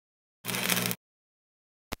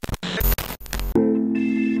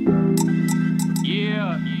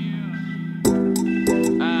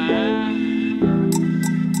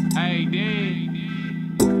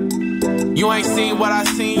You ain't seen what I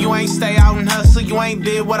seen, you ain't stay out and hustle. You ain't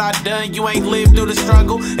did what I done, you ain't lived through the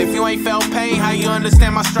struggle. If you ain't felt pain, how you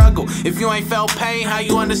understand my struggle? If you ain't felt pain, how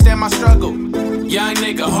you understand my struggle? Young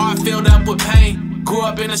nigga, heart filled up with pain. Grew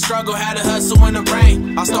up in the struggle, had to hustle in the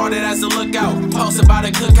rain. I started as a lookout, posted by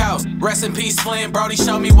the cookhouse. Rest in peace, Flynn, Brody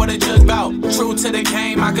showed me what a jug bout. True to the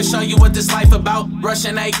game, I can show you what this life about.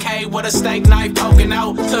 Russian AK with a steak knife poking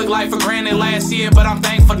out. Took life for granted last year, but I'm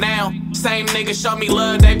thankful now. Same niggas show me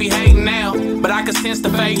love, they be hating now. But I could sense the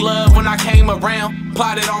fake love when I came around.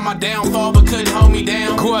 Plotted on my downfall, but couldn't hold me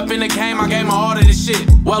down. Grew up in the game, I gave my all to this shit.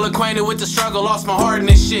 Well acquainted with the struggle, lost my heart in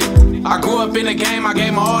this shit. I grew up in the game, I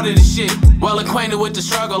gave my all to this shit. Well acquainted with the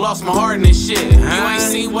struggle, lost my heart in this shit. You ain't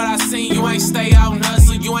seen what I seen, you ain't stay out and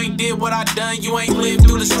hustle. You ain't did what I done, you ain't lived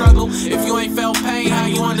through the struggle. If you ain't felt pain, how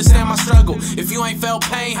you understand my struggle? If you ain't felt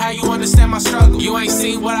pain, how you understand my struggle? You ain't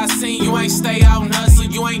seen what I seen, you ain't stay out and hustle.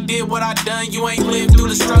 You ain't did what I done, you ain't lived through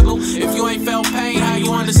the struggle. If you ain't felt pain, how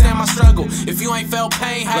you understand my struggle? If you ain't felt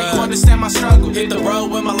pain, how you understand my struggle? Hit the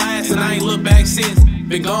road with my last and I ain't looked back since.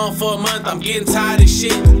 Been gone for a month, I'm getting tired of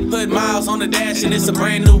shit. Put miles on the dash and it's a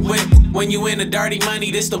brand new whip. When you in the dirty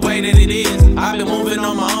money, this the way that it is. I've been moving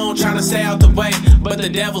on my own, trying to stay out the way. But the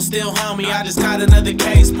devil still on me, I just got another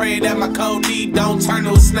case. Praying that my code D don't turn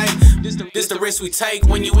to a snake. This the risk we take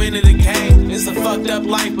when you into the game. It's a fucked up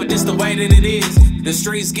life, but this the way that it is. The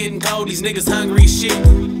streets getting cold, these niggas hungry as shit.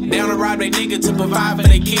 Down to rob they nigga to provide for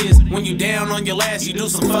their kids. When you down on your last, you do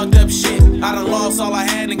some fucked up shit. I done lost all I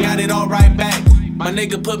had and got it all right back. My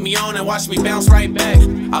nigga put me on and watched me bounce right back.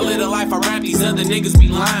 I live a life I rap, these other niggas be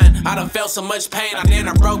lying. I done felt so much pain,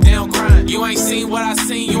 I broke down crying. You ain't seen what I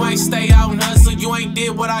seen, you ain't stay out and hustle. You ain't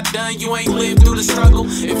did what I done, you ain't lived through the struggle.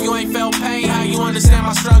 If you ain't felt pain, how you understand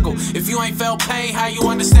my struggle? If you ain't felt pain, how you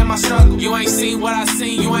understand my struggle? You ain't seen what I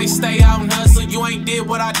seen, you ain't stay out and hustle. You ain't did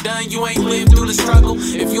what I done, you ain't lived through the struggle.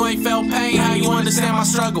 If you ain't felt pain, how you understand my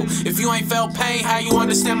struggle? If you ain't felt pain, how you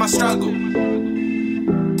understand my struggle?